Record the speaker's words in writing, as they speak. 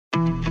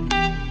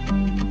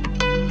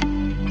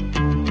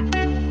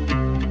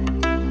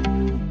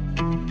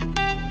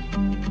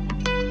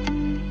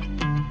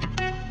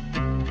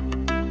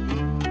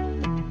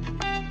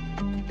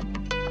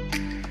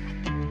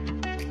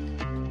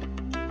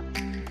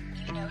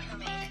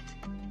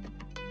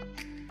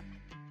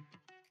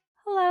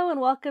and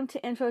welcome to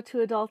Intro to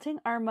Adulting,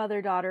 our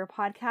mother-daughter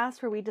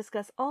podcast where we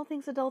discuss all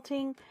things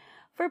adulting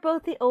for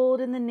both the old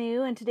and the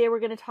new. And today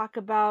we're going to talk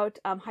about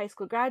high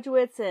school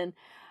graduates and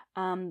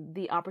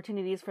the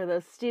opportunities for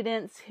those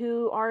students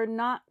who are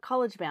not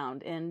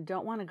college-bound and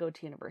don't want to go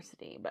to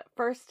university. But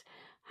first,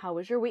 how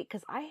was your week?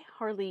 Because I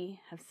hardly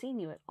have seen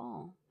you at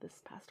all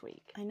this past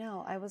week. I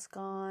know. I was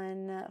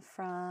gone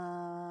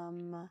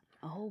from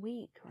a whole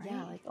week, right?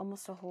 Yeah, like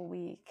almost a whole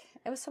week.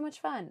 It was so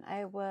much fun.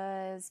 I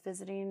was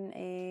visiting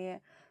a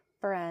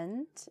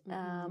friend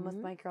with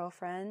my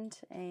girlfriend,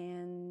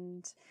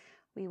 and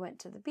we went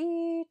to the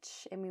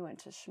beach, and we went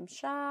to some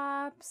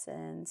shops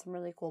and some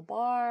really cool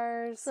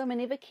bars. So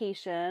mini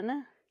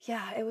vacation.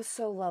 Yeah, it was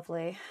so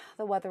lovely.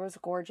 The weather was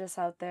gorgeous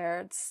out there.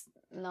 It's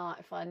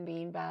not fun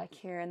being back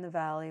here in the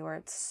valley where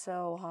it's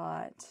so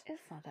hot.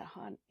 It's not that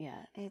hot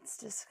yet. It's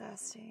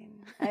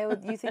disgusting.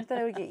 You think that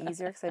it would get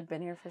easier because I've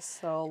been here for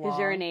so long. Because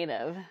you're a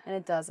native. And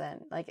it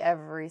doesn't. Like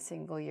every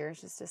single year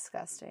is just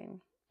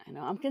disgusting. I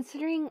know. I'm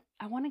considering,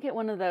 I want to get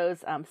one of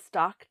those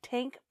stock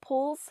tank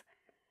pools.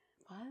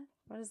 What?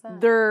 What is that?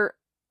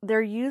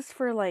 They're used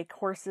for like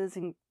horses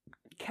and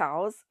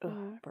cows. Ugh,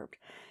 I burped.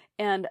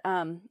 And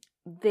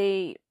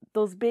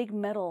those big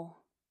metal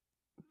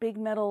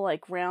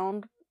like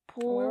round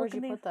pool. Where would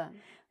you put them?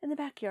 In the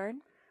backyard.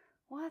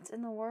 What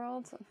in the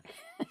world?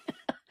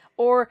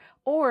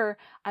 or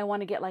I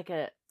want to get like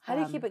a. How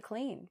do you keep it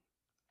clean?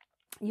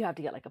 You have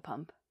to get like a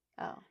pump.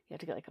 Oh. You have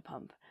to get like a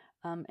pump,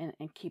 and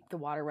keep the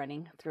water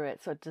running through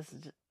it so it just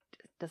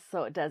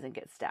so it doesn't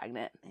get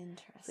stagnant.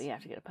 Interesting. So you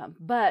have to get a pump.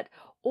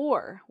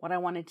 Or what I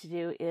wanted to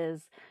do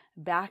is,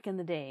 back in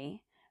the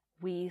day,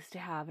 we used to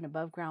have an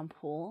above ground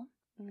pool.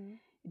 Mm-hmm.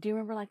 Do you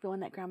remember like the one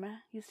that Grandma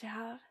used to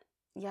have?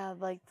 Yeah,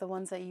 like the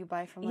ones that you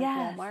buy from like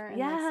Walmart. And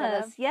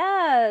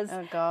Yes.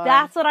 Oh god,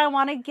 that's what I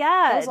want to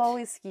get. Those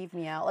always skeeve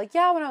me out. Like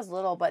when I was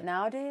little, but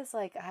nowadays,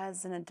 like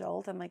as an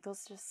adult, I'm like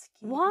those just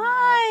skeeve me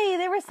out.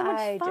 They were so much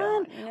I fun.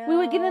 Don't know. We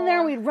would get in there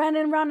and we'd run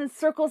around in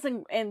circles,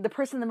 and the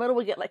person in the middle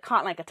would get like caught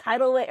in like a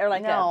tidal wave or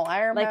like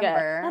I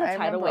remember not a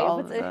tidal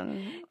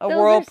wave. A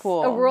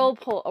whirlpool.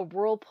 A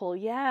whirlpool.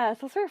 Yes,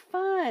 those are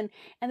fun,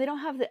 and they don't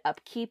have the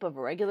upkeep of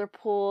a regular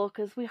pool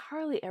because we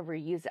hardly ever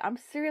use it. I'm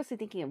seriously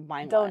thinking of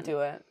buying one. Don't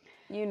do it.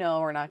 You know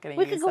we're not going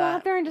to use that. We could go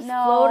out there and just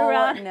float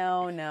around.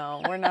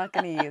 No, we're not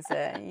going to use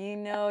it. You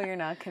know you're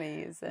not going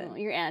to use it. Well,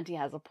 your auntie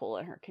has a pool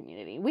in her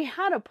community. We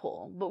had a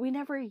pool, but we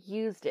never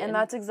used it. And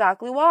that's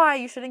exactly why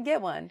you shouldn't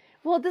get one.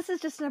 Well, this is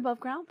just an above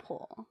ground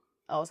pool.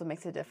 Oh, so it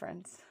makes a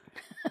difference.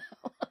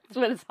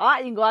 When it's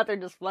hot, you can go out there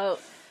and just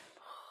float.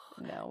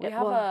 No, we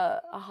have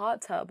a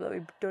hot tub that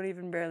we don't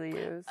even barely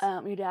use.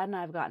 Your dad and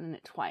I have gotten in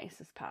it twice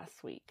this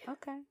past week.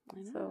 Okay.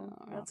 So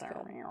that's good.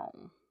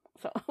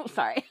 So,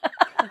 sorry.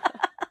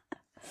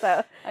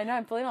 So I know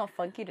I'm feeling all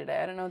funky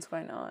today. I don't know what's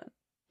going on.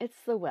 It's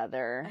the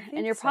weather,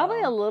 and you're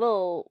probably a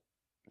little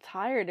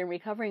tired and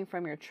recovering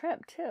from your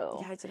trip too.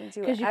 Yeah, I didn't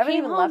do it. I haven't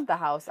even left the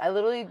house. I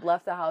literally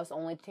left the house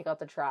only to take out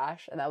the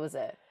trash, and that was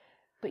it.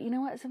 But you know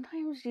what?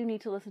 Sometimes you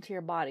need to listen to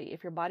your body.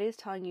 If your body is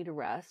telling you to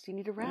rest, you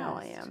need to rest. No,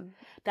 I am.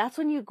 That's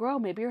when you grow.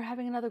 Maybe you're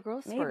having another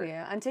growth spurt. Maybe.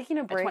 I'm taking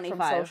a break from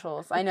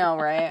socials. I know,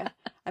 right?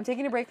 I'm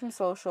taking a break from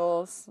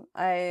socials.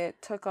 I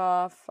took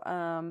off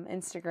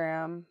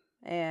Instagram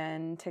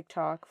and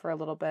TikTok for a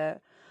little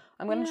bit.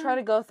 I'm going to try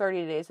to go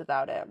 30 days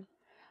without it.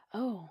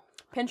 Oh.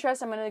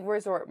 Pinterest, I'm going to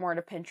resort more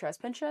to Pinterest.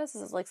 Pinterest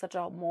is like such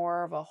a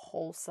more of a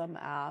wholesome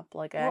app.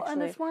 Like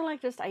and it's more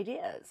like just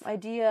ideas.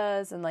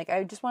 Ideas, and like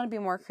I just want to be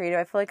more creative.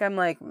 I feel like I'm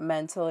like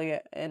mentally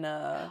in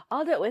a...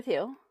 I'll do it with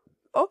you.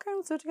 Okay,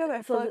 let's do it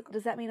together.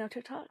 Does that mean no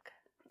TikTok?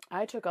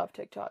 I took off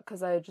TikTok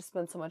because I just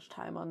spent so much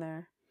time on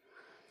there.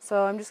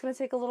 So I'm just going to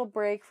take a little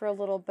break for a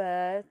little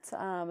bit.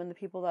 And the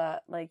people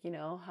that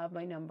have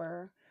my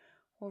number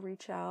will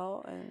reach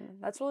out, and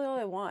that's really all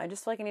I want. I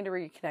just feel like I need to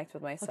reconnect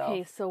with myself.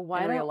 Okay, so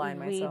why don't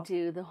we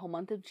do the whole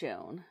month of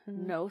June,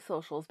 no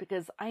socials,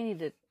 because I need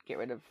to get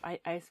rid of,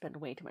 I spend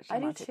way too much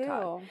time on TikTok. I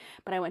do too.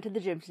 But I went to the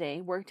gym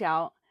today, worked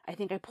out. I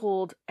think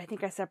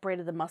I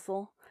separated the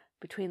muscle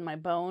between my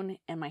bone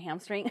and my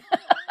hamstring.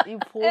 You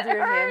pulled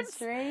your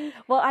hamstring?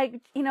 Well,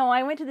 I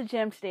went to the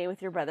gym today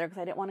with your brother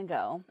because I didn't want to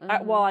go.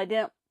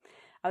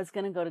 I was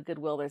going to go to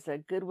Goodwill. There's a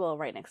Goodwill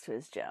right next to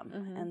his gym.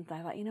 Mm-hmm. And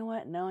I thought, you know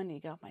what? No, I need to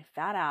get off my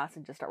fat ass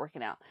and just start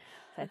working out.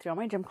 So I threw on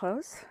my gym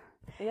clothes.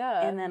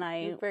 Yeah. And then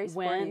I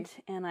went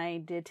and I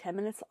did 10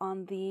 minutes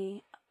on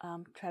the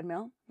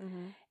treadmill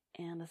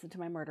and listened to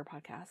my murder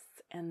podcasts.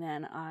 And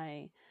then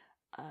I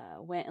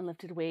went and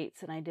lifted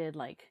weights, and I did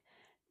like,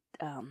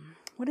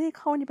 what do you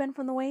call when you bend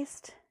from the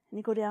waist? And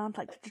you go down,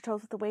 like, touch your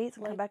toes with the weights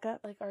and come back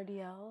up? Like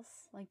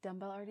RDLs? Like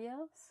dumbbell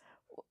RDLs?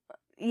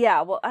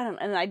 Yeah, well, I don't know.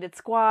 And I did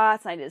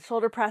squats, I did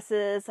shoulder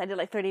presses, I did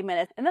like 30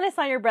 minutes. And then I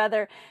saw your brother,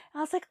 and I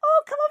was like,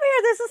 oh, come over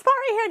here, there's a spot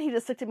right here. And he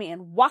just looked at me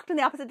and walked in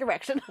the opposite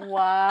direction.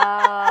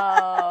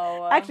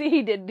 Wow. Actually,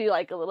 he did do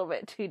like a little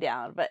bit too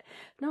down. But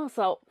no,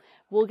 so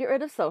we'll get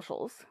rid of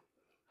socials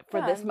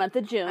for this month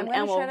of June. I'm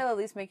going to try to at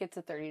least make it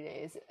to 30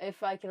 days.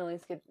 If I can at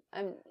least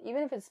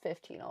even if it's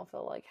 15, I'll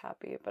feel like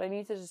happy. But I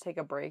need to just take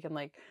a break and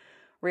like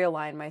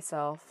realign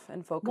myself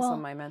and focus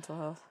on my mental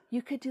health.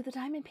 You could do the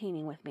diamond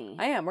painting with me.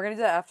 I am. We're going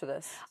to do that after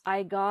this.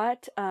 I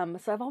got, so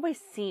I've always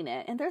seen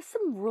it, and there's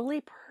some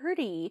really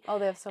pretty. Oh,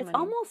 they have so many. It's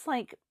almost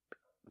like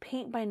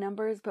paint by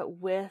numbers, but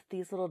with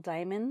these little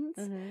diamonds.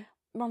 Mm-hmm.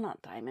 Well,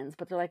 not diamonds,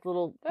 but they're like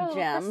little They're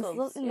gems,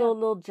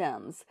 little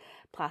gems,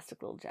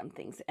 plastic little gem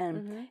things.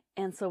 And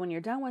so when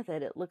you're done with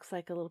it, it looks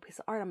like a little piece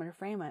of art. I'm going to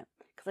frame it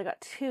because I got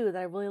two that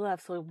I really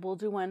love. So we'll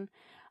do one.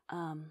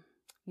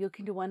 You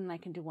can do one and I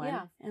can do one.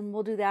 Yeah. And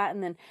we'll do that.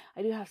 And then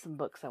I do have some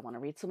books I want to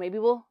read. So maybe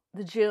the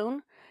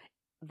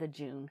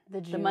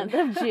month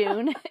of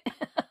June.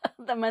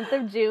 The month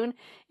of June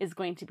is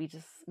going to be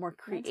just more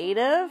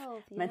creative,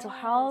 mental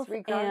health,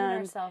 regrounding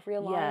ourselves,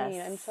 realigning.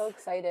 Yes. I'm so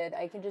excited.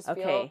 I can just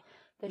feel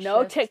the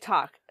no shift.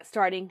 TikTok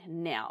starting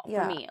now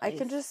for me. I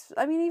can just,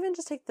 even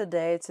just take the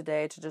day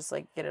today to just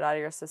like get it out of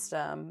your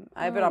system.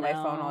 I've been on my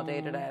phone all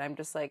day today and I'm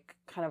just like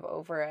kind of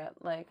over it.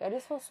 Like I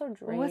just feel so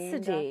drained. What's the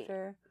date?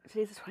 After.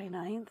 Today's the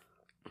 29th.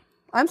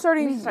 I'm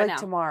starting like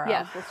tomorrow.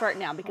 Yes, we'll start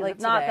now because like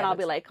if not, today, then I'll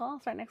be like, I'll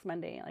start next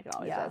Monday like it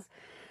always Yeah. does.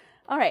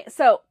 All right,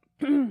 so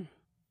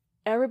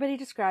everybody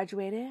just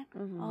graduated.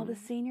 Mm-hmm. All the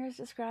seniors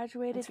just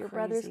graduated. That's Your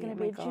crazy. brother's going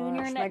to be a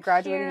junior next year. My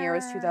graduating year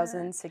was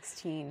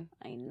 2016.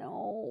 I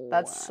know.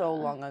 That's so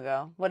long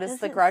ago. What is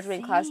the Doesn't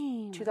graduating class?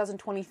 seem.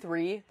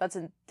 2023? That's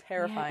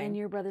terrifying. Yeah, and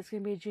your brother's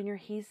going to be a junior.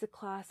 He's the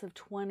class of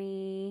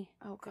 20...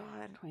 Oh, God.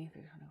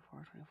 23,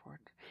 24, 24.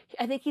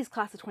 I think he's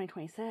class of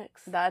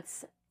 2026.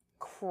 That's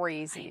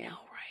crazy. I know,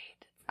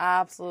 right?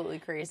 Absolutely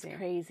crazy. It's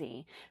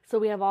crazy. So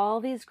we have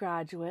all these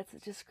graduates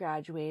that just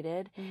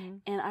graduated. Mm-hmm.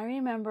 And I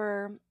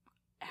remember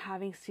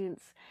having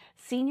students,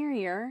 senior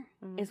year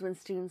is when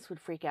students would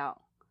freak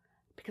out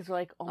because they're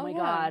like, oh my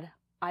God,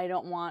 I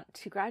don't want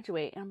to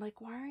graduate. And I'm like,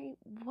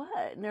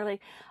 what? And they're like,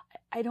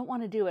 I don't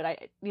want to do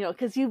it.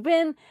 Because you've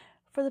been,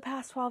 for the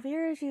past 12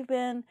 years, you've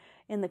been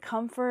in the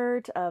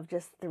comfort of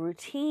just the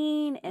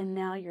routine and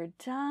now you're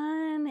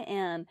done.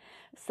 And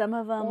some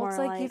of them it's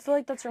are like you feel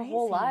like that's your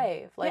whole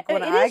life. Like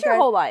it is your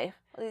whole life.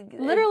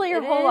 Literally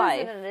your whole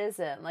life. And it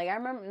isn't. Like I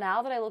remember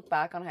now that I look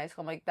back on high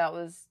school, I'm like, that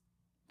was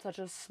such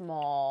a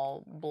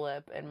small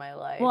blip in my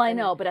life. Well, I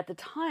know, but at the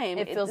time,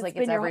 it feels like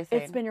it's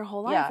everything. It's been your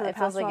whole life for the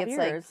past 12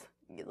 years.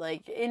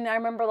 And I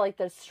remember like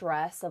the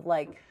stress of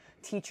like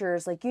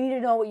teachers, like you need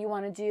to know what you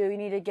want to do. You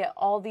need to get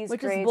all these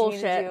grades. Is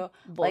bullshit. You need to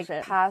do, like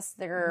pass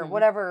their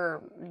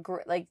whatever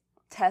like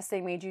test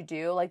they made you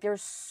do. Like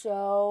there's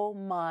so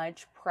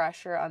much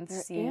pressure on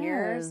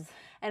seniors,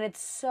 and it's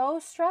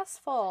so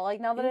stressful. Like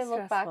now that I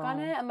look back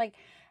on it, I'm like,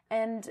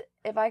 and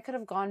if I could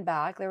have gone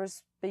back, there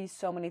was be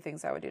so many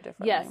things I would do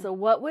differently. Yeah, so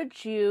what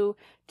would you,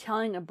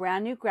 telling a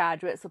brand new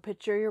graduate, so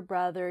picture your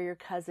brother, your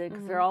cousin,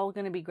 because they're all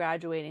going to be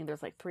graduating.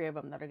 There's like 3 of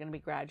them that are going to be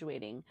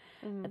graduating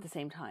at the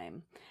same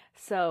time.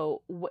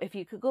 So if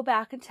you could go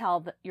back and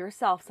tell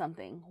yourself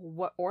something,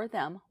 or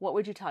them, what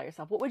would you tell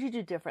yourself? What would you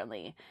do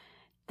differently?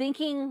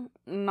 Thinking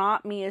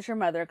not me as your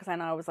mother, because I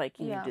know I was like,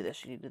 you need to do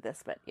this, you need to do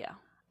this, but yeah.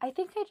 I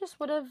think I just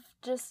would have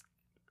just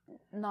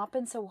not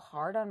been so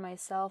hard on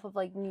myself of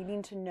like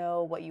needing to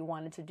know what you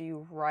wanted to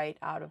do right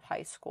out of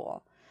high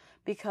school,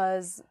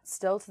 because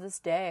still to this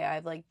day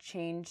I've like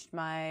changed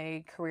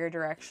my career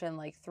direction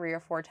like 3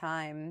 or 4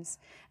 times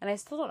and I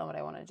still don't know what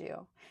I want to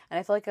do. And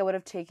I feel like I would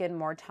have taken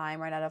more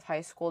time right out of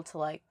high school to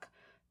like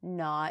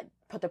not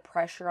put the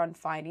pressure on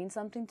finding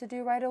something to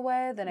do right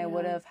away than I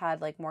would have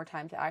had like more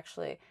time to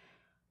actually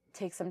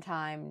take some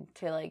time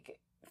to like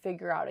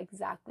figure out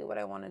exactly what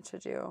I wanted to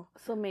do.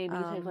 So maybe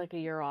take like a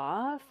year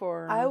off,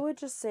 or I would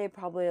just say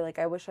probably like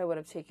I wish I would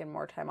have taken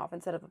more time off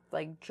instead of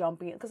like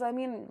jumping, because I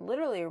mean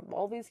literally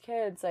all these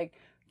kids like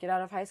get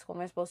out of high school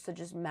and they're supposed to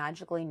just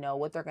magically know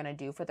what they're going to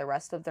do for the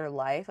rest of their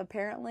life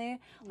apparently,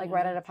 like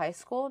right out of high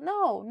school.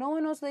 No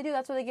one knows what they do.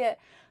 That's why they get,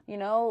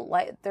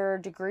 like their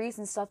degrees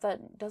and stuff that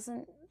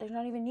they're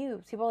not even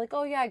used. People are like,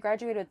 oh yeah, I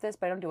graduated with this,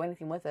 but I don't do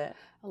anything with it.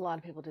 A lot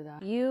of people do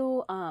that.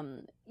 You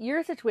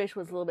your situation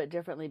was a little bit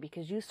differently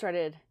because you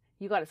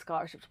got a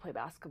scholarship to play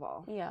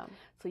basketball. Yeah.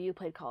 So you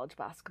played college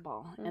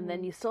basketball, and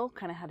then you still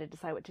kind of had to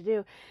decide what to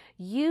do.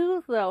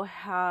 You though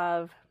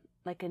have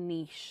like a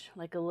niche,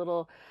 like a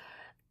little.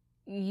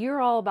 You're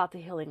all about the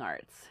healing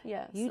arts.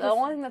 Yes. The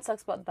one thing that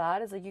sucks about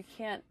that is like you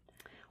can't.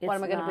 What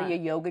am I going to be, a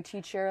yoga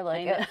teacher?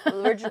 Like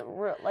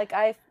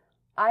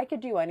I could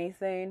do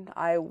anything.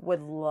 I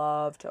would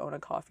love to own a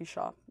coffee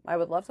shop. I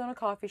would love to own a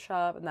coffee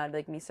shop, and that'd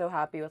make me so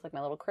happy with like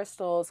my little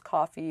crystals,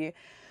 coffee.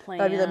 Plants.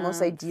 That'd be the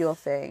most ideal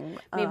thing.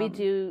 Maybe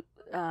do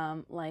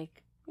like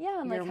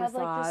and your like have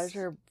massage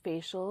like or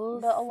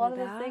facials. But a lot of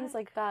the things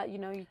like that, you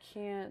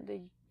can't.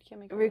 They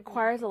can't make. It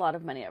requires a lot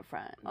of money up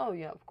front. Oh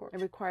yeah, of course. It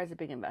requires a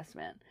big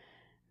investment.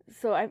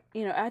 So I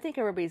think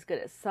everybody's good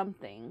at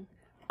something.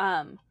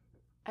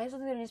 I just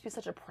think there needs to be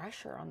such a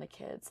pressure on the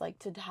kids, like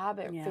to have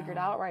it figured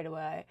out right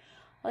away.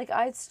 Like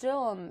I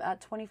still am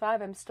at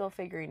 25. I'm still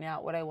figuring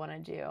out what I want to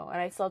do, and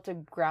I still have to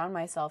ground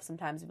myself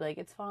sometimes and be like,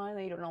 it's fine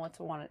that you don't know what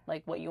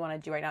you want to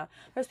do right now.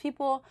 There's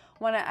people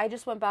when I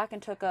just went back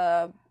and took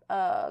a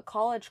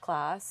college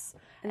class,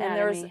 and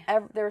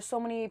there were so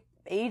many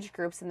age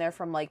groups in there,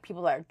 from like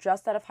people that are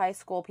just out of high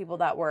school, people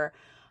that were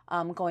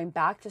going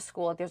back to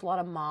school. Like there's a lot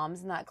of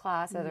moms in that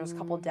class. There was a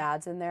couple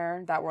dads in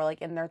there that were like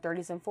in their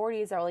 30s and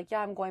 40s that were like,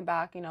 yeah, I'm going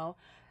back, you know,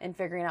 and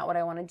figuring out what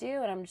I want to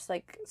do. And I'm just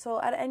like,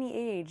 so at any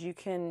age you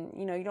can,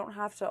 you know, you don't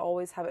have to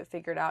always have it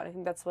figured out. I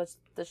think that's what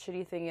the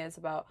shitty thing is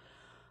about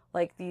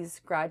like these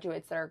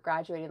graduates that are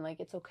graduating. Like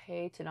it's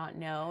okay to not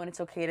know, and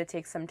it's okay to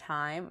take some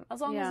time,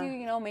 as long as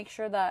you know, make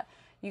sure that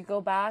you go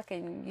back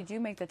and you do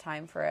make the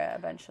time for it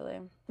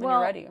eventually when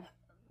you're ready.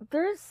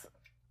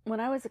 When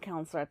I was a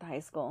counselor at the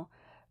high school,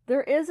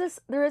 there is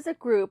a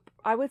group,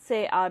 I would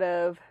say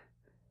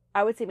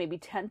maybe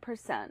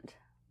 10%,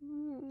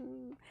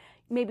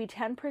 maybe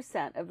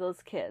 10% of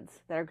those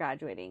kids that are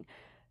graduating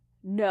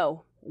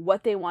know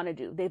what they want to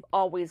do. They've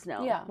always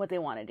known what they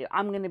want to do.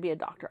 I'm going to be a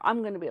doctor.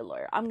 I'm going to be a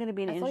lawyer. I'm going to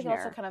be an engineer. I feel like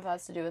it also kind of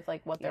has to do with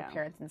like what their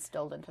parents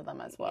instilled into them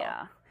as well.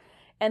 Yeah.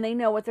 And they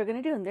know what they're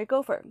going to do, and they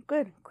go for it.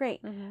 Good,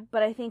 great.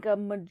 But I think a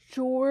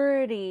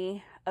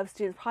majority of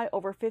students, probably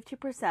over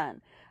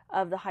 50%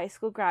 of the high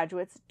school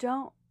graduates,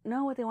 don't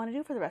know what they want to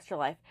do for the rest of their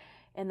life.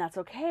 And that's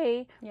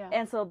okay. Yeah.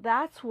 And so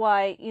that's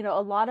why, you know,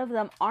 a lot of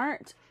them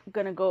aren't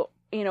going to go,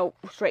 you know,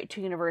 straight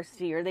to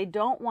university, or they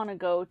don't want to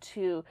go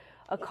to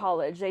a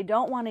college. They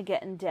don't want to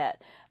get in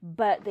debt,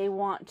 but they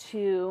want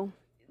a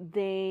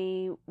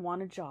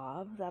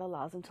job that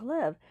allows them to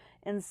live.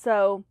 And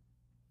so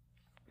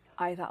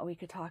I thought we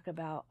could talk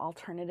about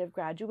alternative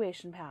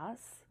graduation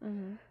paths,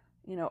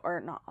 you know, or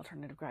not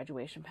alternative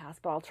graduation paths,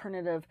 but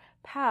alternative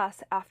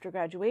paths after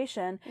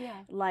graduation,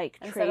 like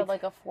instead of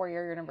like a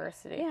 4-year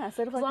university. Yeah,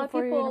 instead of like a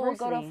 4-year university. A lot of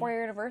people go to a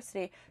 4-year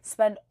university,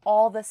 spend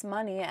all this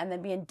money, and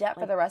then be in debt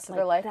for the rest of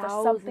their life for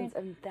something.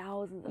 And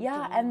thousands of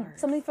dollars. And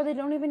something they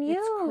don't even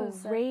use.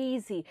 It's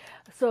crazy.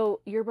 So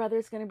your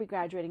brother's going to be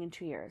graduating in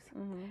 2 years.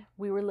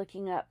 We were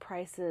looking at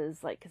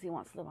prices, like, because he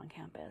wants to live on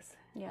campus.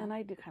 Yeah. And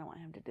I do kind of want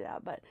him to do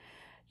that, but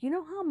you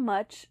know how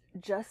much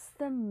just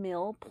the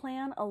meal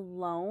plan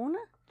alone,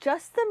 like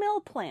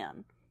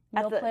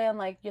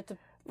you have to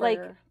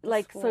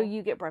so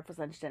you get breakfast,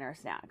 lunch, dinner,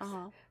 snacks.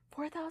 $4,000.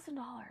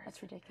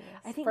 That's ridiculous.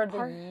 I think for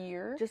the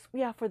year.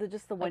 For the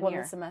 1 like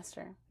year. One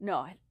semester.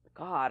 No,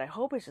 God, I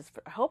hope it's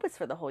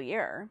for the whole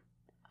year.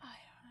 I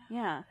don't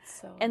know. Yeah.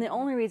 And the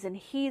only reason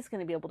he's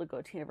going to be able to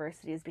go to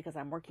university is because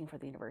I'm working for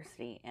the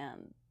university,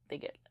 and they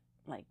get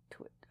like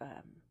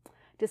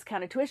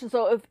discounted tuition.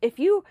 So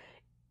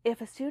if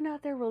a student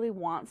out there really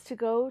wants to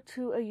go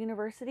to a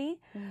university,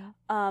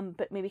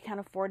 but maybe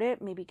can't afford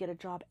it, maybe get a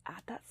job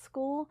at that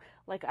school.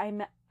 Like I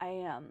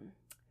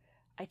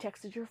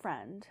texted your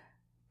friend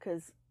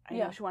because I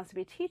know she wants to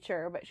be a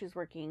teacher, but she's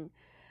working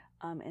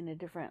in a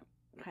different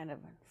kind of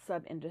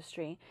sub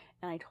industry.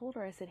 And I told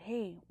her, I said,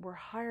 hey, we're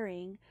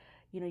hiring.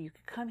 You know, you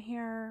could come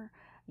here.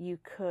 You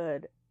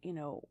could, you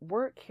know,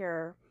 work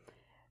here.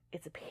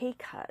 It's a pay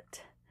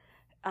cut,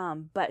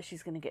 but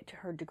she's going to get to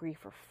her degree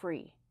for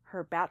free.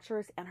 Her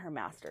bachelor's and her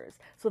master's.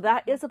 So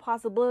that is a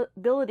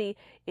possibility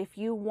if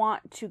you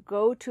want to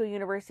go to a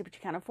university but you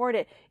can't afford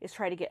it, is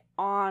try to get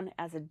on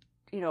as an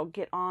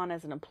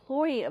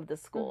employee of the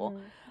school.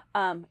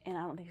 And I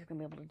don't think she's gonna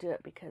be able to do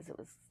it because it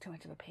was too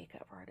much of a pay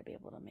cut for her to be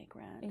able to make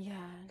rent. Yeah.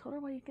 I told her,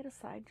 well, you get a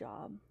side gig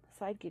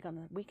on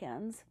the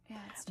weekends. Yeah,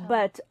 it's tough.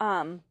 But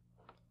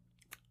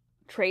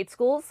trade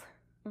schools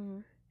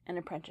and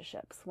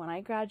apprenticeships. When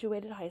I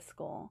graduated high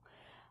school,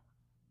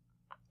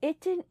 it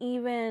didn't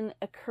even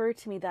occur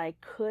to me that I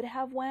could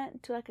have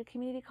went to like a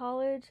community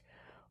college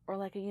or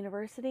like a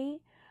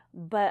university,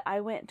 but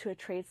I went to a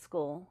trade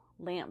school,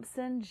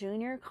 Lamson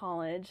Junior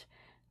College,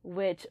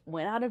 which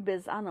went out of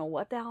business. I don't know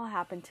what the hell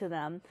happened to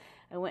them.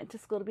 I went to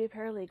school to be a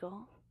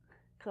paralegal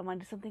because I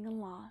wanted to do something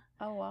in law.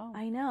 Oh, wow.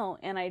 I know.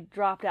 And I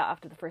dropped out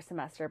after the first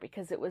semester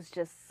because it was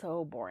just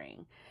so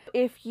boring.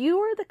 If you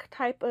were the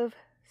type of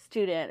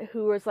student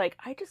who was like,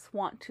 I just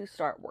want to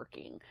start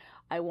working.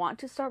 I want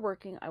to start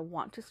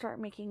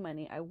making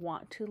money. I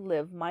want to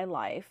live my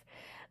life.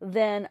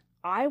 Then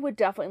I would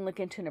definitely look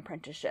into an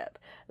apprenticeship.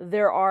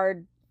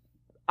 IBM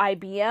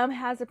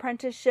has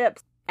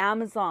apprenticeships,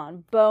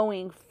 Amazon,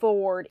 Boeing,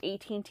 Ford,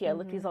 AT&T, I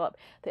looked these all up.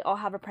 They all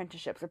have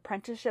apprenticeships.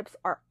 Apprenticeships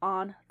are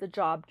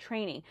on-the-job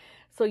training.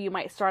 So you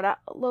might start out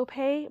low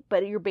pay,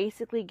 but you're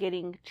basically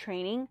getting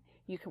training.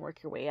 You can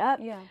work your way up.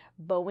 Yeah.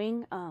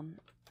 Boeing,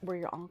 where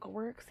your uncle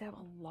works, they have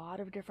a lot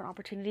of different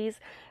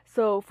opportunities.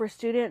 So for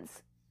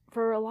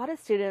a lot of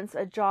students,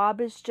 a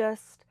job is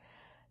just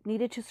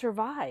needed to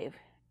survive.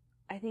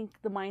 I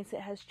think the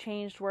mindset has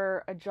changed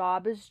where a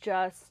job is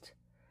just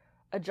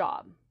a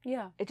job.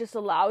 Yeah. It just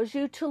allows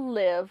you to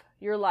live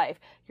your life.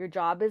 Your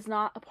job is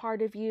not a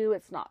part of you.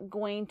 It's not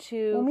going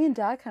to... Well, me and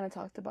Dad kind of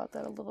talked about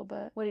that a little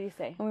bit. What did you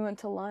say? When we went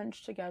to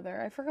lunch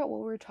together. I forgot what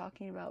we were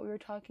talking about. We were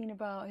talking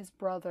about his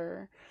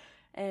brother,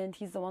 and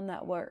he's the one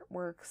that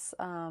works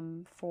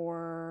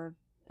for...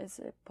 Is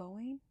it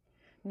Boeing?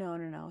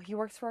 No. He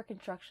works for a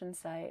construction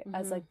site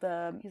as like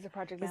He's a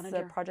project manager.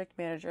 He's a project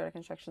manager at a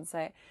construction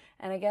site.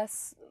 And I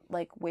guess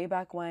like way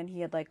back when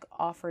he had like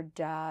offered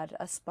Dad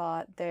a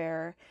spot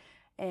there,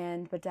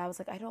 but Dad was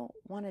like, I don't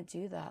want to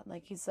do that.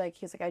 Like he's like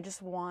I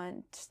just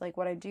want, like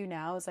what I do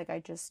now is like I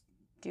just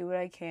do what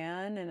I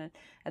can, and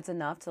it's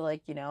enough to,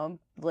 like, you know,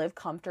 live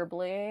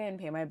comfortably and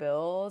pay my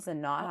bills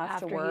and not have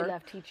to work. After he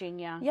left teaching,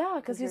 yeah. Yeah,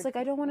 because he's like,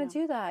 I don't want to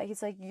do that.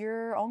 He's like,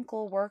 your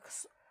uncle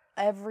works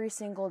every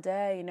single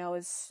day, you know,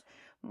 is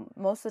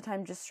most of the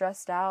time just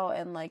stressed out,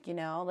 and, like, you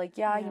know, like,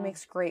 yeah, he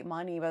makes great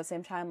money, but at the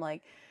same time,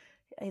 like,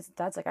 his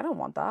dad's like, I don't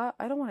want that.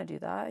 I don't want to do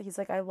that. He's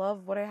like, I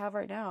love what I have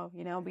right now,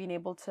 you know, being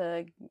able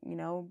to, you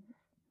know,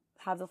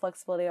 have the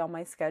flexibility on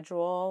my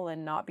schedule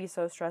and not be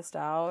so stressed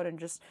out and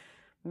just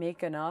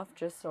make enough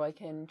just so I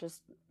can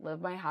just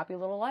live my happy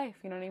little life,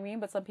 you know what I mean?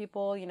 But some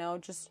people, you know,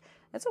 just,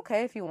 it's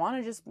okay if you want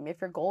to just, if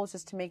your goal is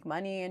just to make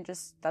money and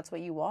just, that's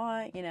what you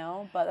want, you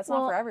know, but that's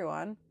not for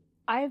everyone.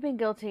 I've been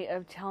guilty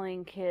of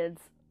telling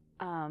kids,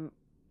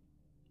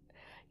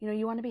 you know,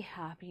 you want to be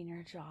happy in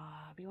your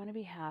job. You want to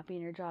be happy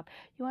in your job.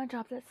 You want a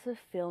job that's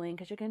fulfilling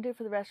because you're going to do it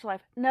for the rest of your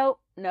life. Nope.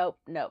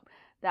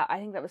 I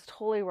think that was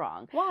totally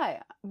wrong.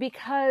 Why?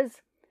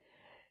 Because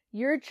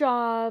your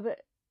job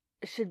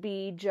should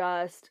be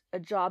just a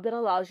job that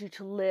allows you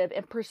to live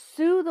and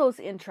pursue those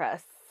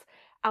interests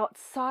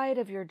outside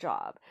of your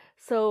job.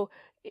 So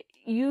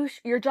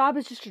your job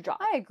is just your job.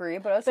 I agree,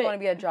 but I also want to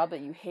be a job that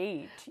you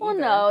hate. Well,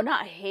 no,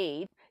 not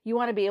hate. You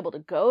want to be able to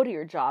go to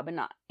your job and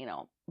not, you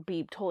know,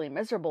 be totally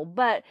miserable.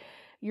 But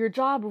your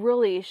job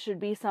really should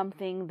be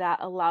something that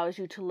allows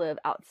you to live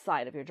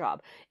outside of your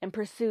job and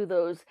pursue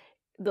those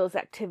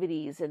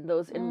activities and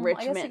those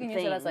enrichment I guess you can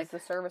things. use it as, like, the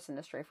service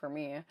industry for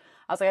me. I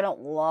was like, I don't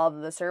love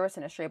the service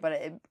industry,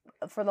 but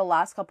for the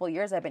last couple of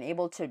years, I've been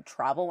able to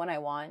travel when I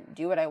want,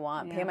 do what I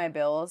want, pay my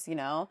bills, you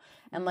know,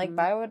 and like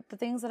buy the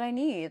things that I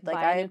need. Like,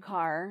 buy a new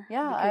car,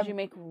 because you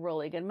make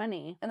really good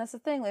money. And that's the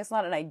thing. Like, it's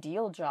not an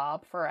ideal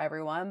job for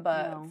everyone,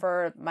 but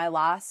for my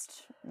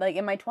last, like,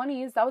 in my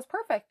 20s, that was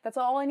perfect. That's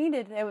all I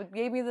needed. It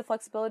gave me the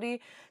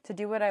flexibility to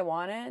do what I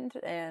wanted,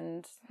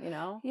 and, you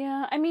know.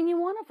 Yeah, I mean, you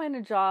want to find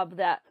a job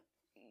that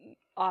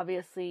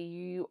obviously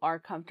you are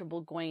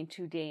comfortable going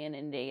to day in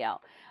and day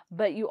out,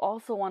 but you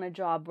also want a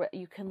job where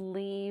you can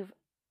leave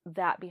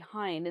that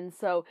behind. And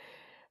so,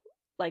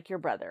 like your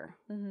brother,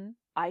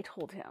 I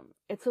told him,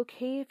 it's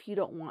okay if you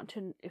don't want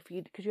to,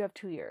 because you have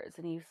 2 years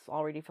and he's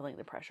already feeling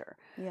the pressure.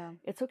 Yeah.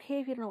 It's okay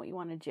if you don't know what you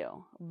want to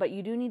do, but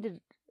you do need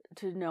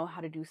to know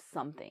how to do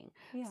something.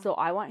 Yeah. So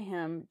I want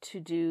him to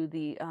do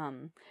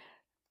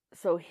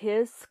so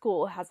his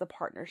school has a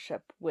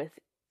partnership with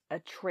a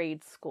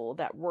trade school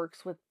that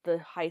works with the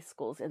high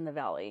schools in the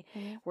valley,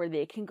 where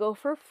they can go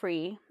for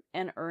free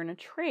and earn a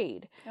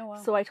trade. Oh, wow.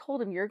 So I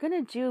told him, you're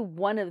going to do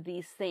one of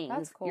these things.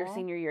 That's cool. Your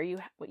senior year.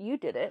 You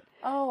did it.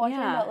 Oh, I'm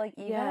talking about, like,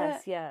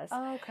 EVET? Yes.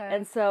 Oh, okay.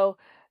 And so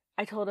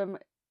I told him,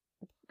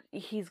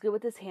 he's good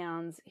with his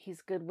hands.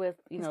 He's good with,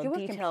 he's know, good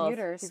details. With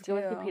computers, he's good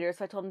with computers.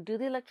 So I told him, do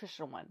the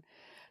electrician one.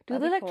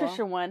 That'd the be electrician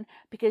cool. one,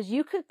 because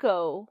you could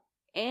go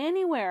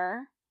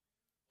anywhere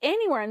in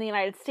the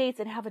United States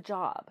and have a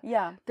job.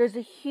 Yeah. There's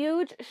a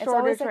huge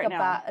shortage right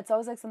now. It's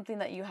always like something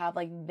that you have,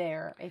 like,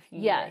 there if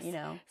you yes. you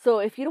know. So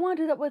if you don't want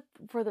to do that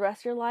for the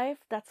rest of your life,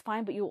 that's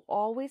fine, but you'll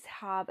always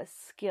have a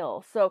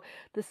skill. So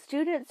the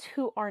students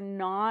who are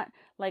not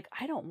like,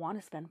 I don't want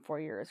to spend 4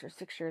 years or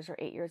 6 years or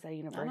 8 years at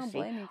university. I don't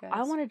blame you guys.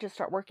 I want to just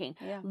start working.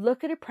 Yeah.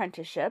 Look at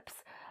apprenticeships.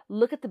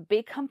 Look at the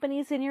big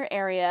companies in your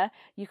area.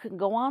 You can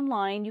go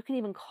online. You can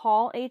even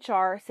call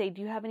HR, say,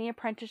 do you have any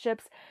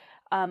apprenticeships?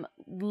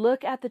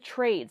 Look at the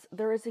trades.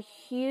 There is a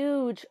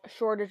huge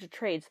shortage of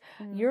trades.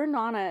 Your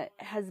Nana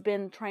has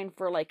been trying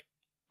for like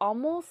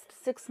almost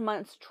 6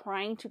 months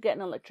trying to get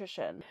an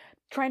electrician.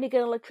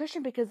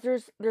 Because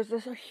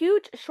there's a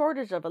huge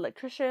shortage of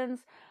electricians,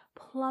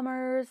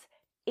 plumbers,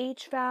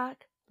 HVAC,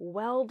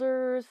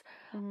 welders.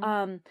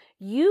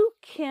 You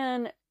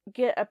can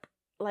get a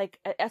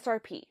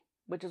SRP,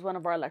 which is one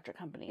of our electric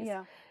companies.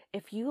 Yeah.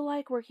 If you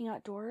like working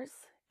outdoors,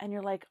 and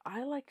you're like,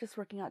 I like just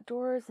working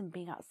outdoors and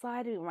being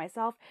outside and being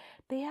myself,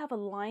 they have a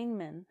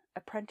lineman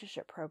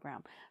apprenticeship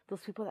program.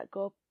 Those people that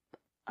go up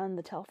on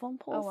the telephone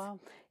poles. Oh, wow.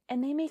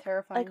 And they make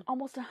terrifying. like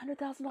almost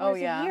 $100,000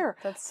 a year.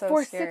 That's so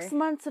for scary. 6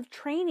 months of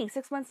training,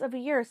 6 months of a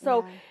year.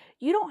 So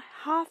you don't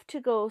have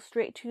to go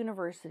straight to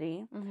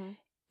university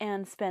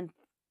and spend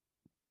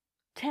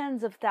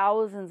tens of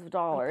thousands of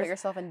dollars. And put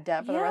yourself in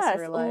debt for the rest of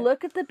your life.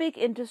 Look at the big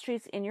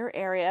industries in your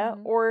area,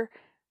 or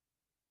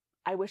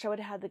I wish I would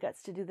have had the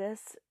guts to do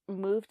this.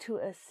 Move to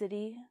a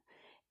city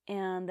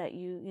and that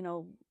you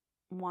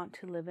want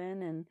to live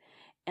in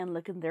and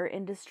look in their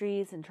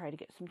industries and try to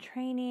get some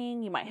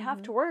training. You might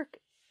have to work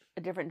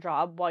a different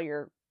job while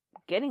you're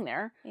getting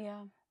there. Yeah.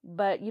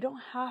 But you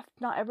don't have,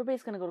 not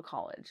everybody's going to go to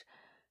college.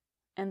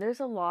 And there's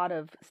a lot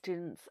of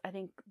students, I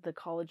think the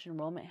college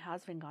enrollment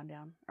has gone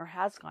down.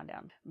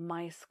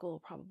 My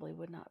school probably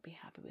would not be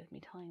happy with me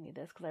telling you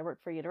this because I work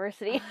for a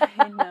university.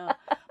 I know.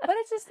 But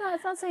it's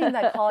not saying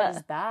that college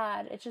is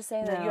bad. It's just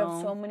saying that you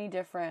have so many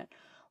different,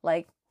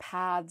 like,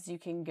 paths you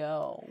can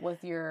go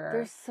with your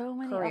There's so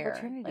many career.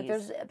 opportunities. Like,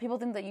 there's people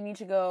think that you need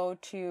to go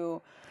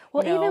to,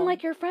 even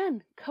like your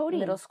friend, coding.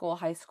 Middle school,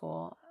 high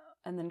school,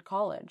 and then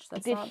college.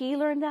 Did he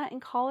learn that in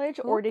college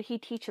or did he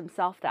teach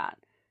himself that?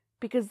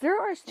 Because there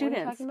are students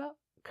what are you talking about?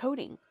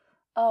 coding.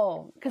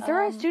 Oh. Because there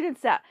are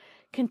students that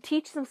can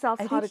teach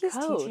themselves I how think to he's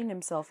code. teaching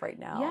himself right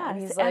now. Yes,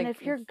 and he's and like,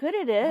 if you're good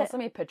at he has it, so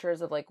many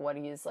pictures of like what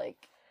he's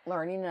like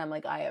learning, and I'm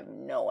like, I have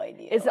no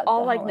idea. is it what all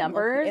the like hell I'm looking-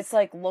 numbers? It's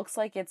like looks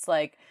like it's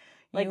like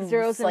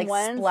zeros and like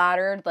ones?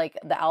 splattered like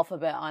the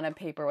alphabet on a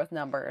paper with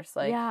numbers.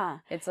 Like, yeah,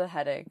 it's a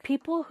headache.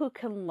 people who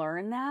can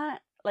learn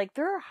that, like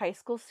there are high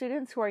school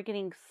students who are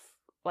getting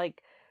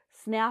like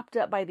snapped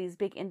up by these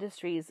big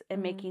industries and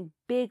Mhm. making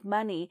big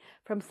money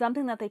from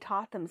something that they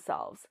taught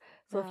themselves.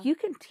 So Yeah. if you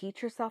can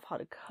teach yourself how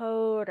to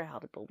code or how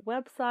to build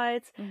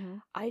websites, Mm-hmm.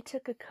 I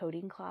took a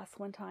coding class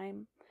one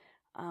time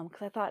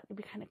because I thought it'd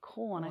be kind of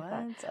cool, and I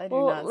thought, I do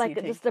well, not like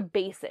see just a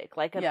basic,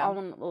 like an Yeah.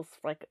 almost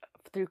like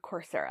through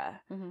Coursera.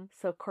 Mm-hmm.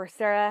 So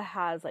Coursera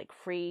has like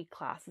free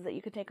classes that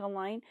you can take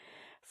online.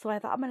 So I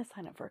thought I'm going to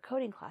sign up for a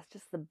coding class,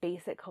 just the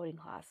basic coding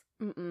class.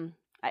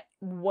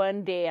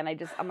 One day, and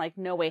I'm like,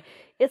 no way.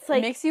 It's like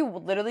it makes you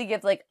literally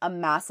get like a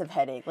massive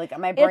headache. Like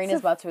my brain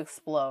is about to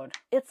explode.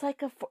 it's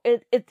like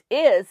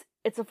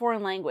it's a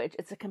foreign language.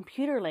 It's a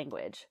computer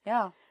language.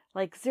 Yeah.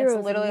 Like zeros.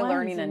 It's literally and ones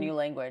learning a and- new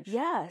language.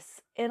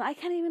 Yes, and I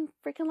can't even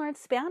freaking learn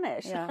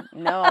Spanish. Yeah.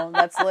 No,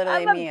 that's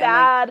literally I'm me.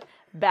 a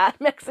bad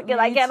Mexican.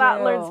 I Me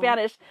cannot learn too.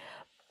 Spanish.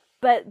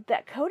 But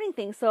that coding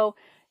thing, so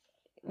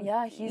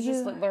Yeah, he's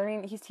just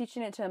learning. He's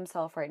teaching it to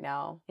himself right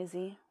now. is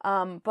he?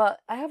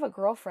 But I have a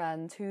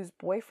girlfriend whose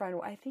boyfriend,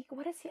 I think,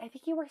 what is he? I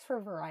think he works for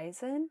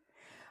Verizon.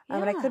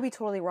 And I Yeah. could be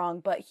totally wrong,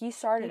 but he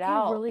started They pay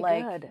out really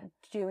like good.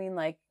 doing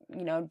like,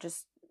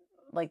 just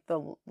like the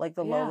Yeah.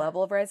 low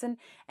level of Verizon.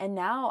 And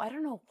now I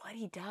don't know what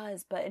he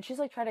does, and she's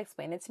like trying to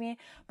explain it to me,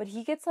 but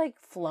he gets like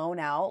flown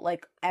out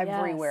like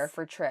everywhere Yes.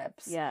 for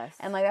trips. Yes.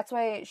 And like that's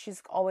why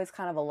she's always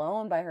kind of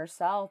alone by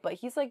herself, but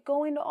he's like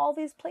going to all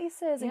these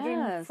places and getting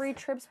Yes. free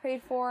trips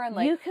paid for, and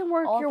like you can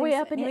work all your way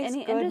things- up he into makes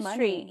any good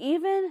industry, money.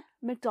 even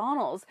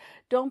McDonald's.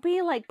 Don't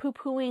be like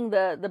poo-pooing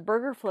the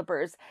burger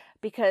flippers,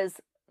 because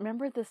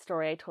remember the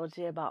story I told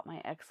you about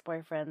my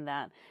ex-boyfriend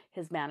that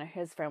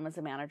his friend was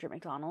a manager at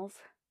McDonald's,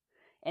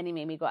 and he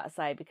made me go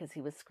outside because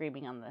he was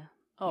screaming on the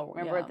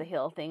remember yeah. at the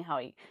hill thing, how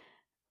he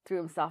threw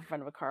himself in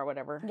front of a car or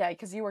whatever. Yeah,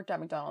 because you worked at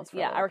McDonald's for a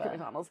Yeah, little I worked bit. at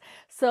McDonald's.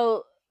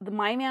 So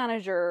my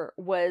manager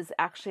was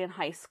actually in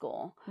high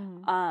school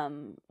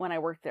Mhm. when I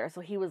worked there. So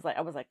he was like,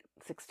 I was like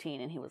 16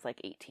 and he was like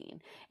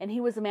 18. And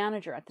he was a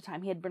manager at the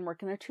time. He had been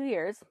working there 2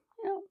 years,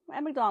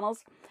 at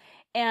McDonald's.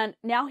 And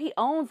now he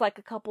owns like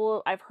a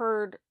couple, I've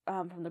heard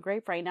from the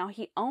grapevine, now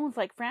he owns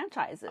like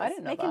franchises. I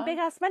didn't know making that. big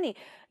ass money.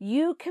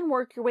 You can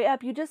work your way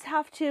up. You just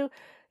have to,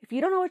 if you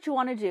don't know what you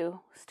want to do,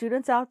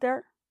 students out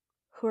there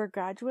who are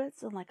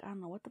graduates and like, I don't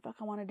know what the fuck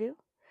I want to do.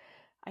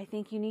 I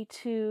think you need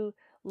to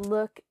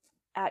look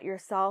at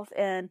yourself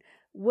and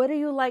what do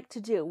you like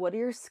to do? What are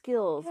your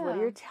skills? What are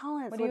Yeah. your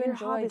talents? What do you are your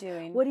enjoy hobbies?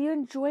 doing? What do you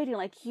enjoy doing?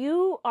 Like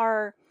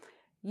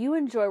you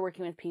enjoy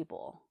working with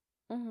people.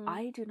 Mhm.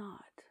 I do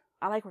not.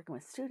 I like working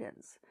with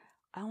students.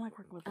 I don't like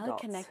working with I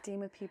adults. like connecting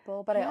with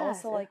people, but I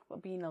also Yes.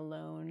 like being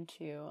alone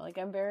too. Like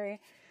and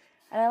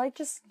I like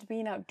just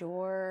being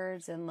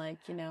outdoors and like,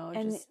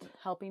 And just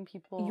helping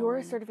people. Your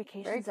and very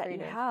certifications that you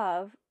creative.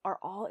 have are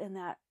all in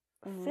that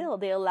Mhm.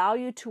 field. They allow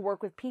you to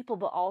work with people,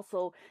 but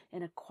also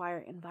in a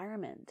quiet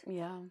environment.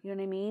 Yeah. You know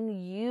what I mean?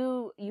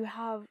 You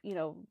have,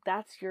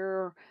 that's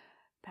your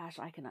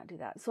passion. I cannot do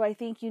that. So I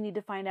think you need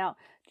to find out,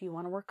 do you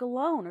want to work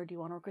alone or do you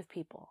want to work with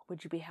people?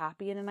 Would you be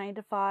happy in a 9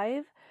 to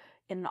 5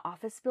 in an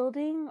office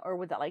building, or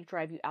would that like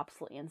drive you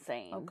absolutely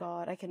insane? Oh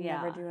God, I can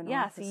Yeah. never do an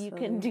Yeah, office so you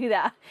building. can do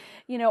that.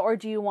 Or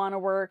do you want to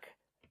work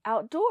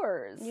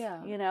outdoors?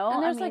 Yeah. And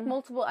And there's like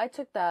multiple. I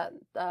took that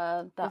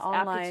this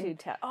online. aptitude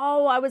test.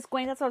 Oh, that's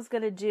what I was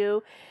going to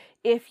do.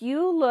 If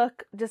you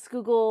just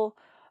Google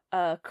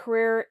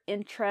career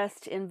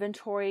interest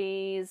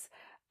inventories,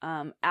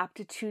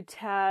 aptitude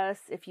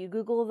tests, if you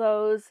Google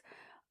those,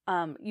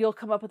 you'll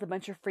come up with a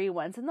bunch of free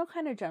ones, and they'll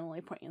kind of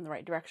generally point you in the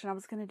right direction. I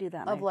was going to do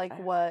that. Of like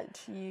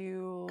what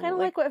you kind of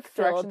like what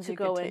field directions to you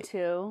go could take.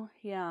 into.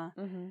 Yeah.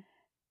 Mm-hmm.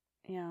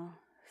 Yeah.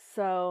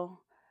 So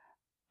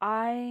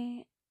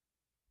I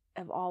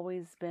have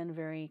always been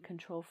very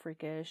control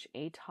freakish,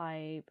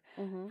 A-type,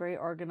 Mm-hmm. very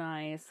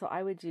organized. So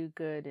I would do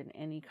good in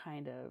any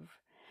kind of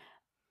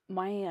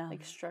my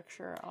Like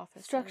structure,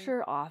 office.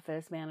 structure,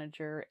 office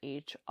manager,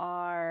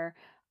 HR.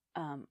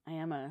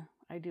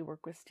 I do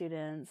work with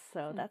students,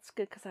 so that's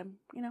good because I'm,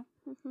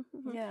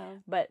 Yeah.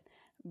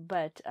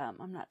 But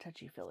I'm not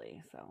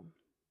touchy-feely, so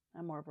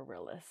I'm more of a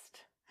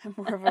realist. I'm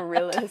more of a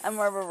realist. I'm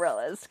more of a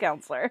realist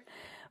counselor.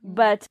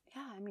 But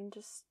yeah, I mean,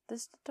 just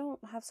don't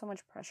have so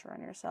much pressure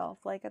on yourself.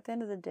 Like at the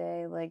end of the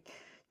day, like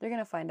you're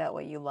gonna find out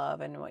what you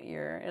love and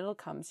it'll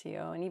come to you.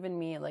 And even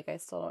me, like I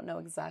still don't know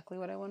exactly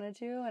what I want to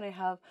do, and I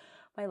have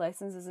my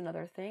licenses and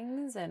other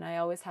things, and I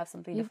always have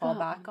something to fall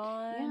back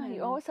on. Yeah,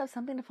 you always have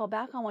something to fall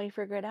back on while you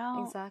figure it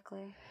out.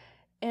 Exactly.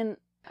 And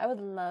I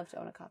would love to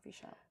own a coffee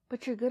shop.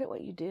 but you're good at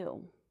what you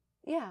do.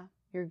 Yeah.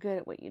 You're good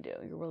at what you do.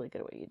 You're really good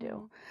at what you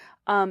do.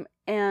 Mm.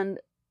 And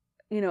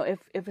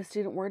if a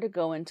student were to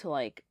go into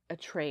like a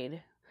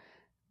trade,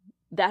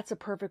 that's a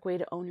perfect way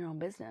to own your own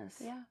business.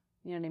 Yeah.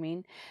 You know what I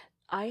mean?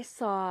 I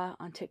saw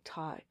on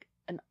TikTok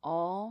an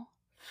all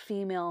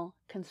female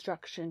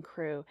construction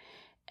crew.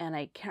 And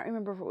I can't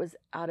remember if it was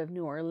out of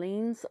New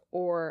Orleans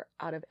or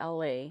out of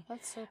LA.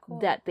 That's so cool.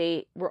 That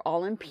they were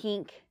all in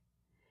pink.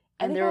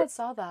 And I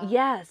saw that.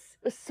 Yes,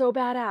 it was so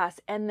badass.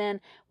 And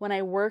then when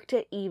I worked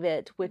at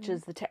EVIT, which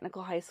is the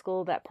technical high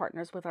school that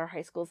partners with our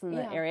high schools in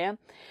the area,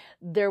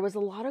 there was a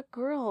lot of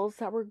girls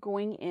that were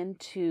going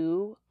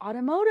into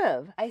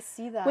automotive. I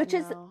see that. Which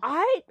is,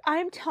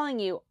 I'm telling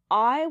you,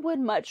 I would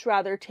much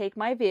rather take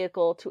my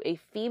vehicle to a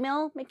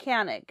female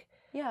mechanic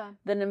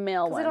than a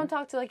male one. Because they don't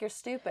talk to you like you're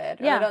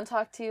stupid. Or they don't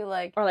talk to you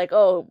like... Or like,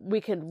 oh,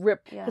 we could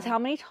rip... Because how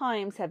many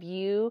times have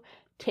you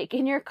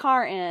taken your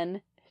car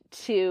in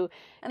to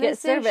get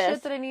service?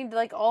 Shit that I need,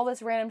 like, all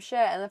this random shit,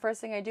 and the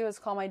first thing I do is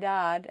call my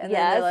dad, and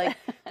then they're like,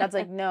 Dad's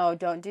like, no,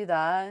 don't do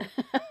that. You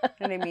know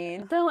what I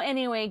mean? So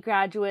anyway,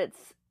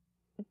 graduates,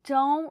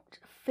 don't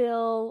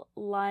feel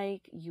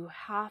like you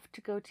have to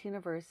go to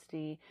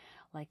university,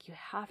 like you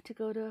have to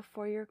go to a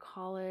four-year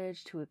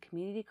college, to a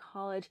community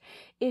college.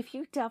 If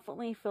you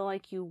definitely feel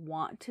like you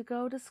want to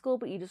go to school,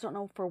 but you just don't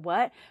know for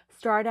what,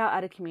 start out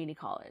at a community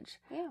college.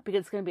 Yeah. Because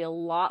it's going to be a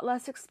lot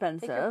less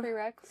expensive. Take your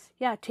prereqs.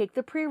 Yeah, take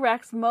the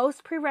prereqs.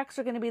 Most prereqs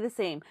are going to be the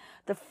same.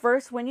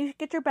 When you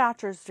get your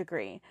bachelor's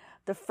degree,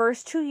 the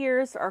first 2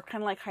 years are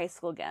kind of like high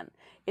school again.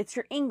 It's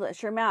your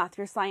English, your math,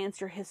 your science,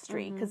 your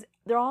history, because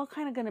they're all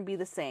kind of going to be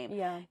the same.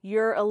 Yeah.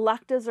 Your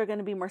electives are going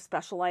to be more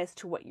specialized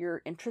to what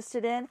you're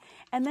interested in,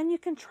 and then you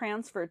can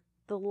transfer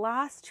the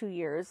last 2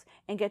 years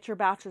and get your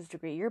bachelor's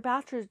degree. Your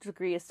bachelor's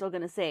degree is still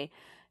going to say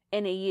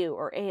NAU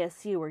or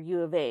ASU or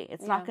U of A.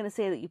 It's not going to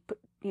say that you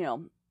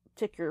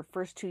took your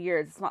first 2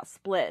 years. It's not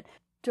split.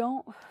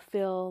 Don't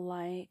feel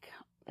like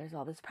there's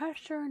all this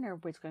pressure and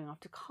everybody's going off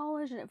to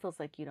college and it feels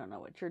like you don't know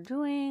what you're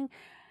doing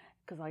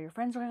because all your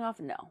friends are going off.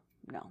 No,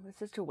 it's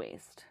just a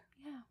waste.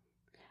 Yeah.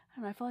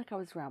 And I feel like I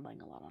was rambling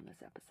a lot on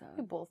this episode.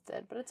 We both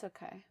did, but it's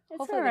okay. It's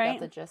Hopefully all right. we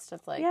got the gist of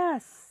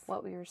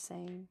what we were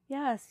saying.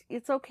 Yes,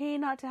 it's okay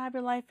not to have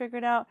your life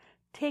figured out.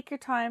 Take your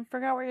time,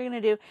 figure out what you're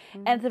going to do.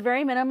 And at the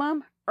very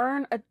minimum,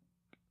 learn a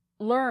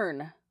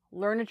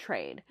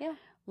trade. Yeah.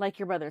 Like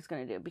your brother's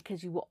going to do,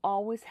 because you will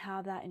always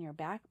have that in your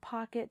back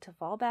pocket to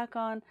fall back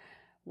on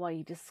while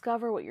you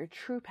discover what your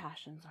true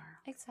passions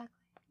are. Exactly.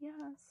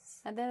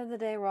 Yes. At the end of the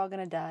day, we're all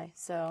going to die,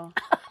 so...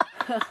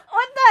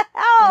 What the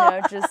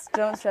hell? Just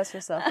don't stress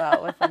yourself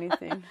out with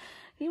anything.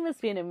 You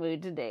must be in a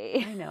mood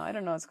today. I know. I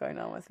don't know what's going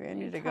on with me. I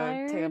need to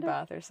go take a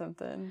bath or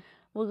something.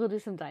 We'll go do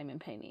some diamond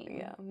painting.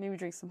 Yeah, maybe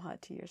drink some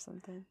hot tea or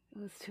something.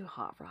 It was too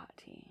hot for hot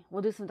tea.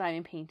 We'll do some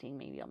diamond painting.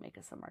 Maybe I'll make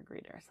us some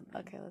margarita or something.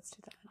 Okay, let's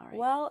do that. All right.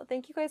 Well,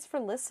 thank you guys for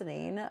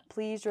listening.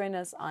 Please join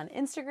us on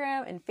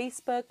Instagram and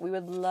Facebook. We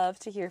would love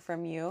to hear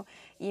from you.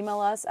 Email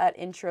us at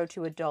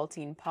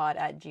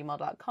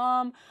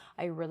introtoadultingpod@gmail.com.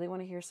 I really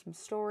want to hear some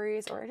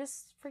stories, or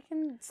just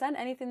freaking send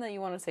anything that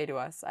you want to say to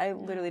us. I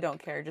literally don't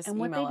care. Just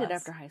email us. And what they did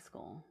after high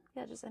school.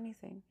 Yeah, just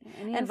anything.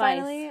 Any and advice?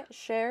 Finally,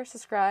 share,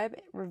 subscribe,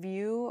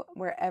 review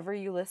wherever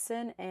you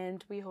listen,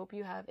 and we hope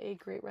you have a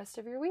great rest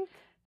of your week.